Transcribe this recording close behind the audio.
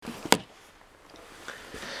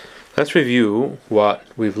Let's review what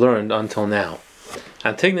we've learned until now.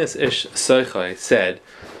 Antigonus Ish Soichai said,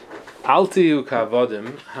 "Altiu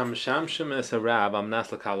kavodim hamshamshim es harab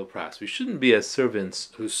amnas l'kalu pras." We shouldn't be as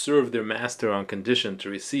servants who serve their master on condition to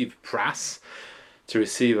receive pras, to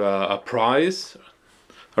receive a prize,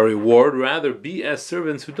 a reward. Rather, be as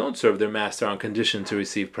servants who don't serve their master on condition to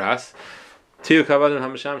receive pras. Tiu kavodim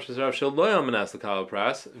hamshamshim es harab shel lo amnas l'kalu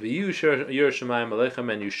pras v'yu yer shemayim aleichem,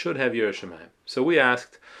 and you should have yer shemayim. So we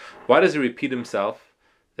asked, why does he repeat himself?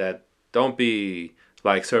 That don't be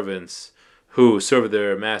like servants who serve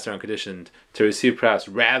their master on condition to receive pras,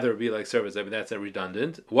 rather be like servants. I mean, that's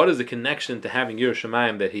redundant. What is the connection to having Yer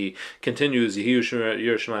Shemayim that he continues Yer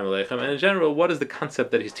Shemayim Aleichem? And in general, what is the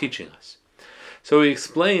concept that he's teaching us? So he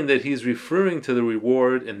explained that he's referring to the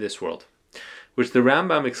reward in this world, which the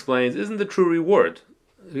Rambam explains isn't the true reward,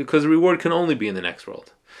 because the reward can only be in the next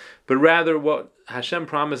world. But rather, what Hashem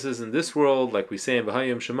promises in this world, like we say in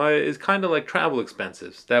V'hayim Shemaya, is kind of like travel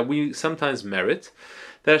expenses that we sometimes merit,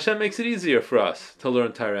 that Hashem makes it easier for us to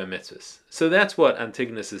learn Torah and mitzvahs. So that's what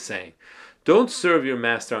Antigonus is saying. Don't serve your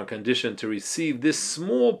master on condition to receive this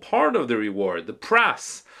small part of the reward, the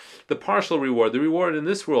pras, the partial reward, the reward in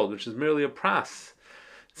this world, which is merely a pras.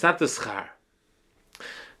 It's not the schar.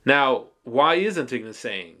 Now, why is Antigonus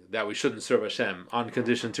saying that we shouldn't serve Hashem on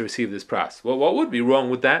condition to receive this pras? Well, what would be wrong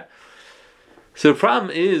with that? So the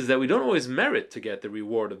problem is that we don't always merit to get the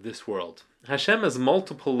reward of this world. Hashem has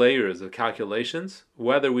multiple layers of calculations,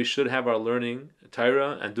 whether we should have our learning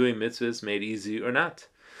Torah and doing mitzvahs made easy or not.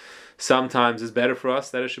 Sometimes it's better for us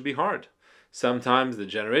that it should be hard. Sometimes the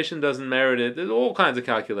generation doesn't merit it. There's all kinds of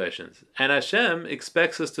calculations. And Hashem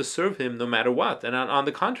expects us to serve Him no matter what. And on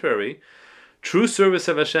the contrary, true service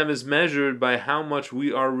of Hashem is measured by how much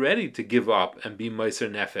we are ready to give up and be Meiser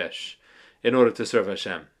Nefesh in order to serve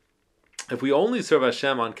Hashem. If we only serve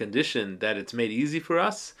Hashem on condition that it's made easy for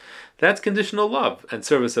us, that's conditional love and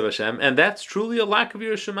service of Hashem, and that's truly a lack of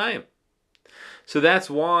Yer Shemayim. So that's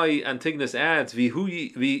why Antigonus adds,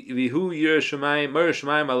 Vihu Yer Shemayim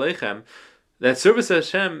Aleichem, that service of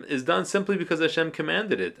Hashem is done simply because Hashem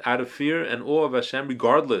commanded it, out of fear and awe of Hashem,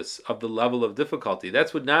 regardless of the level of difficulty.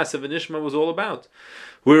 That's what Naasav and Ishma was all about.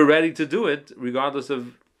 We're ready to do it, regardless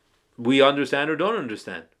of we understand or don't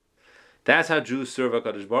understand. That's how Jews serve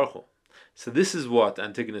HaKadosh Baruch Hu. So this is what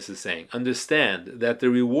Antigonus is saying. Understand that the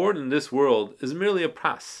reward in this world is merely a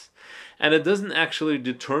pras, and it doesn't actually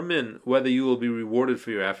determine whether you will be rewarded for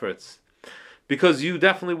your efforts, because you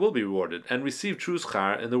definitely will be rewarded and receive true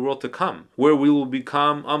schar in the world to come, where we will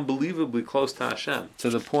become unbelievably close to Hashem, to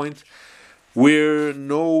the point where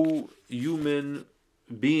no human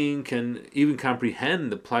being can even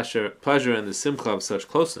comprehend the pleasure and the simcha of such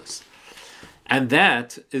closeness. And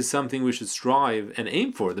that is something we should strive and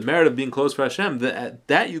aim for. The merit of being close to Hashem,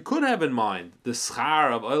 that you could have in mind. The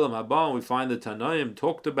schar of Olam Haba, we find the Tanoim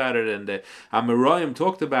talked about it, and the Amoraim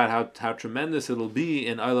talked about how tremendous it'll be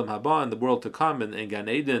in Olam Haba, in the world to come, in Gan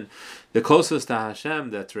Eden, the closest to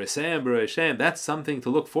Hashem, that's Reseim B'Reishem. That's something to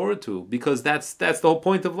look forward to, because that's the whole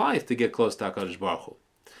point of life, to get close to HaKadosh Baruch Hu.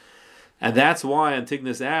 And that's why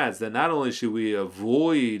Antigonus adds that not only should we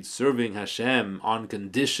avoid serving Hashem on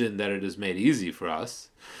condition that it is made easy for us,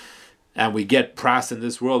 and we get pras in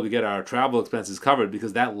this world, we get our travel expenses covered,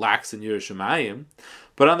 because that lacks in Yer Shemayim,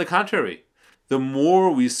 but on the contrary, the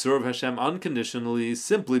more we serve Hashem unconditionally,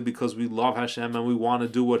 simply because we love Hashem and we want to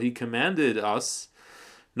do what He commanded us,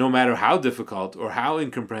 no matter how difficult or how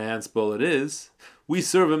incomprehensible it is, we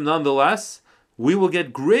serve Him nonetheless, we will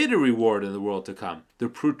get greater reward in the world to come, the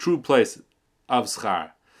true place of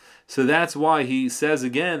schar. So that's why he says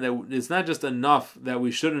again that it's not just enough that we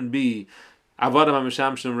shouldn't be avodim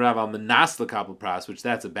ha'mishamshin rav al menas l'kabel pras, which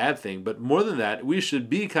that's a bad thing, but more than that, we should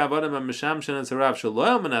be kavodim ha'mishamshin and sarav shelo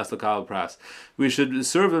al menas l'kabel pras. We should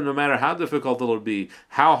serve Him no matter how difficult it'll be,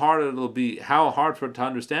 how hard it'll be, how hard for it to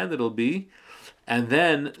understand it'll be, and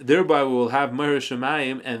then thereby we will have Meher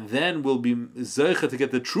Shemayim, and then we'll be zeicha to get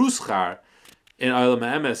the true schar in Olam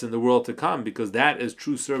Emes, in the world to come, because that is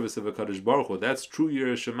true service of HaKadosh Baruch Hu. That's true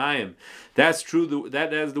Yer Shemayim. That's true.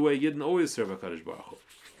 That is the way Yidden always serve HaKadosh Baruch Hu.